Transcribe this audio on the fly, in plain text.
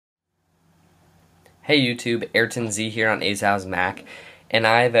Hey YouTube, Ayrton Z here on Azow's Mac, and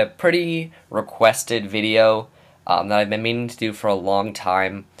I have a pretty requested video that I've been meaning to do for a long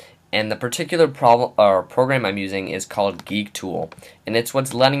time. And the particular program I'm using is called Geektool, and it's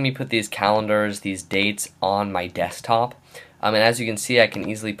what's letting me put these calendars, these dates on my desktop. And as you can see, I can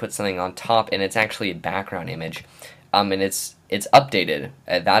easily put something on top, and it's actually a background image. And it's updated.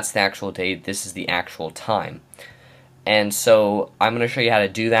 That's the actual date. This is the actual time. And so I'm going to show you how to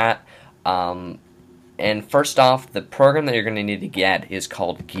do that. And first off, the program that you're going to need to get is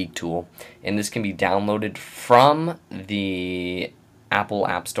called Geektool, and this can be downloaded from the Apple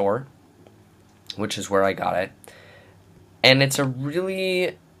App Store, which is where I got it. And it's a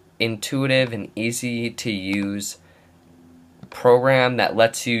really intuitive and easy to use program that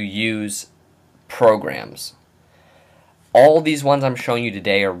lets you use programs. All these ones I'm showing you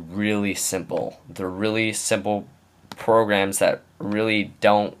today are really simple. They're really simple programs that really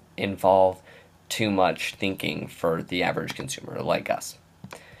don't involve too much thinking for the average consumer like us.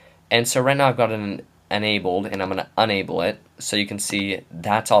 And so right now I've got it enabled, and I'm going to enable it so you can see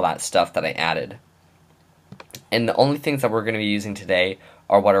that's all that stuff that I added. And the only things that we're going to be using today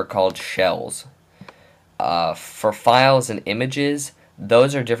are what are called shells. For files and images,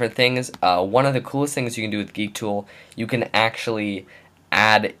 those are different things. One of the coolest things you can do with Geektool, you can actually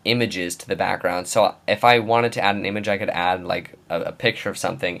add images to the background. So if I wanted to add an image, I could add like a picture of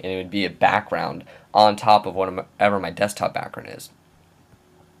something, and it would be a background on top of whatever my desktop background is.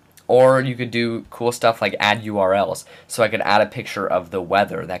 Or you could do cool stuff like add URLs. So I could add a picture of the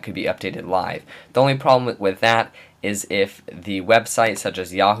weather that could be updated live. The only problem with that is if the website such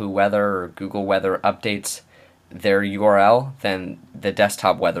as Yahoo Weather or Google Weather updates their URL, then the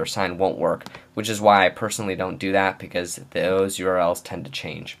desktop weather sign won't work, which is why I personally don't do that, because those URLs tend to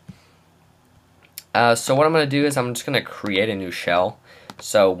change. So what I'm going to do is I'm just going to create a new shell.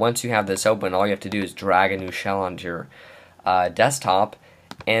 So once you have this open, all you have to do is drag a new shell onto your desktop.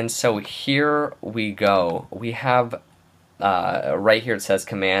 And so here we go. We have right here it says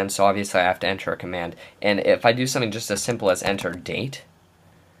command, so obviously I have to enter a command. And if I do something just as simple as enter date,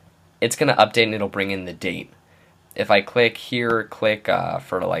 it's going to update and it'll bring in the date. If I click here,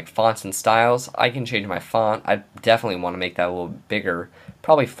 for like fonts and styles, I can change my font. I definitely want to make that a little bigger,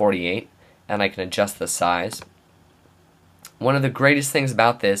 probably 48, and I can adjust the size. One of the greatest things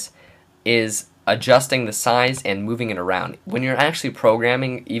about this is adjusting the size and moving it around. When you're actually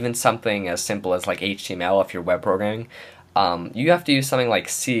programming, even something as simple as like HTML, if you're web programming, you have to use something like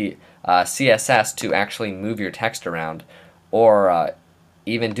CSS to actually move your text around, or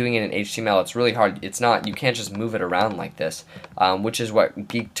even doing it in HTML, it's really hard. You can't just move it around like this, which is what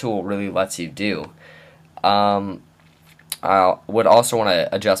Geektool really lets you do. I would also want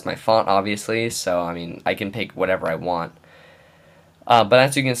to adjust my font, obviously, so I mean, I can pick whatever I want. But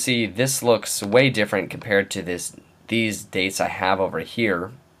as you can see, this looks way different compared to these dates I have over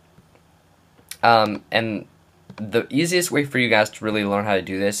here. And the easiest way for you guys to really learn how to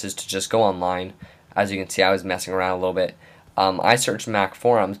do this is to just go online. As you can see, I was messing around a little bit. I searched Mac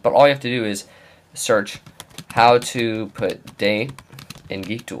forums, but all you have to do is search how to put date in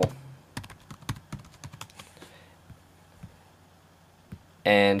Geektool.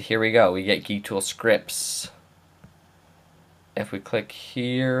 And here we go. We get Geektool scripts. If we click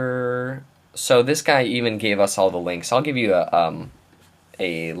here, so this guy even gave us all the links. I'll give you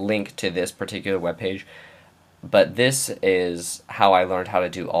a link to this particular webpage, but this is how I learned how to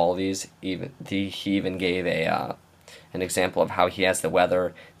do all of these. He even gave an example of how he has the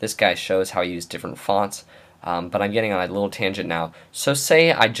weather. This guy shows how he used different fonts, but I'm getting on a little tangent now. So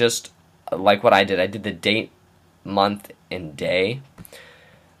say I just, like what I did the date, month, and day.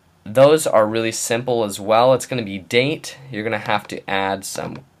 Those are really simple as well. It's going to be date. You're going to have to add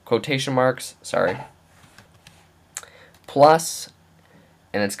some quotation marks, plus,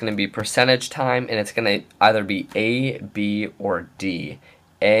 and it's going to be percentage time, and it's going to either be A, B, or D.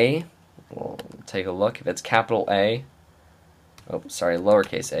 A, we'll take a look. If it's capital A,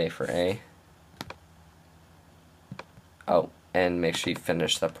 lowercase a for A. Oh, and make sure you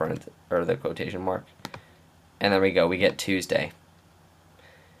finish the the quotation mark. And there we go. We get Tuesday.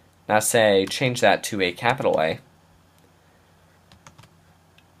 Now say change that to a capital A.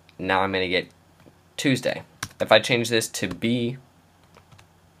 Now I'm going to get Tuesday. If I change this to B,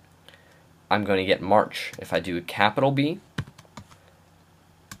 I'm going to get March. If I do a capital B,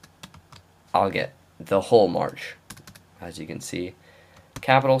 I'll get the whole March. As you can see,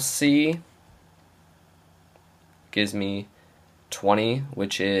 capital C gives me 20,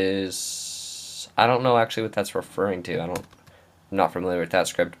 which is, I don't know actually what that's referring to. I'm not familiar with that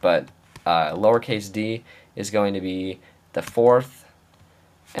script, but lowercase d is going to be the 4th,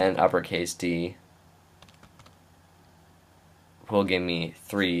 and uppercase D will give me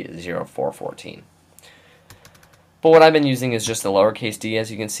 30414. But what I've been using is just the lowercase d,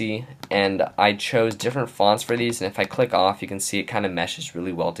 as you can see, and I chose different fonts for these, and if I click off, you can see it kind of meshes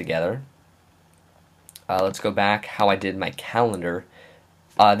really well together. Let's go back how I did my calendar.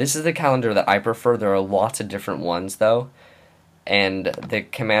 This is the calendar that I prefer. There are lots of different ones though, and the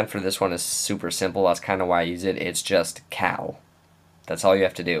command for this one is super simple. That's kind of why I use it. It's just cal. That's all you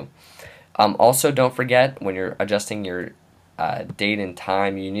have to do. Also, don't forget when you're adjusting your date and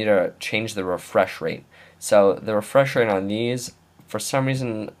time, you need to change the refresh rate. So the refresh rate on these, for some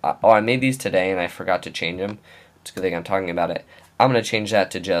reason, I made these today and I forgot to change them. It's a good thing I'm talking about it. I'm going to change that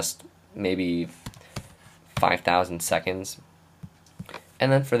to just maybe 5,000 seconds.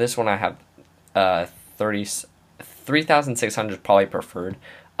 And then for this one I have 3,600 probably preferred,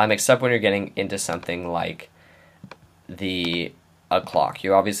 except when you're getting into something like the clock.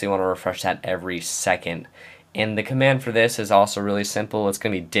 You obviously want to refresh that every second. And the command for this is also really simple. It's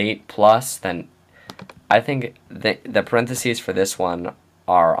going to be date plus, then I think the parentheses for this one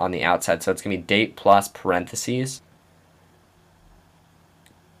are on the outside, so it's going to be date plus parentheses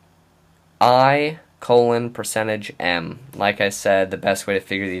I:%M. Like I said, the best way to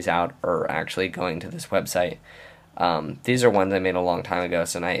figure these out are actually going to this website. These are ones I made a long time ago,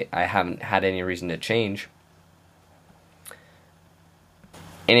 so I haven't had any reason to change.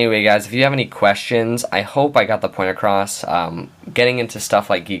 Anyway, guys, if you have any questions, I hope I got the point across. Getting into stuff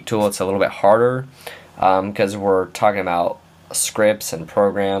like Geektool, it's a little bit harder because we're talking about scripts and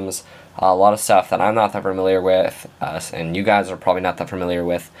programs, a lot of stuff that I'm not that familiar with, and you guys are probably not that familiar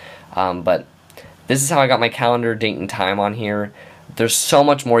with. But this is how I got my calendar, date, and time on here. There's so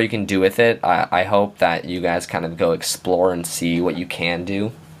much more you can do with it. I hope that you guys kind of go explore and see what you can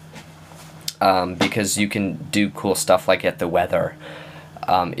do, because you can do cool stuff like get the weather.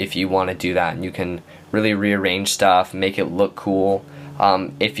 If you want to do that, and you can really rearrange stuff, make it look cool.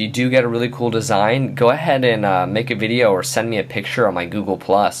 If you do get a really cool design, go ahead and make a video or send me a picture on my Google+.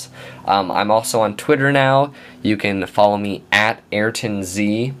 I'm also on Twitter now. You can follow me at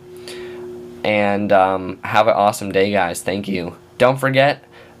AirtonZ. And have an awesome day, guys. Thank you. Don't forget,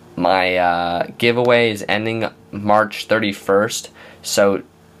 my giveaway is ending March 31st. So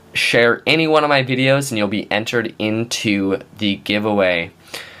share any one of my videos and you'll be entered into the giveaway.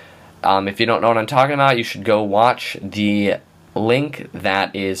 If you don't know what I'm talking about, you should go watch the link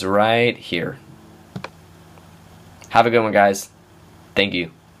that is right here. Have a good one, guys. Thank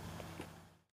you.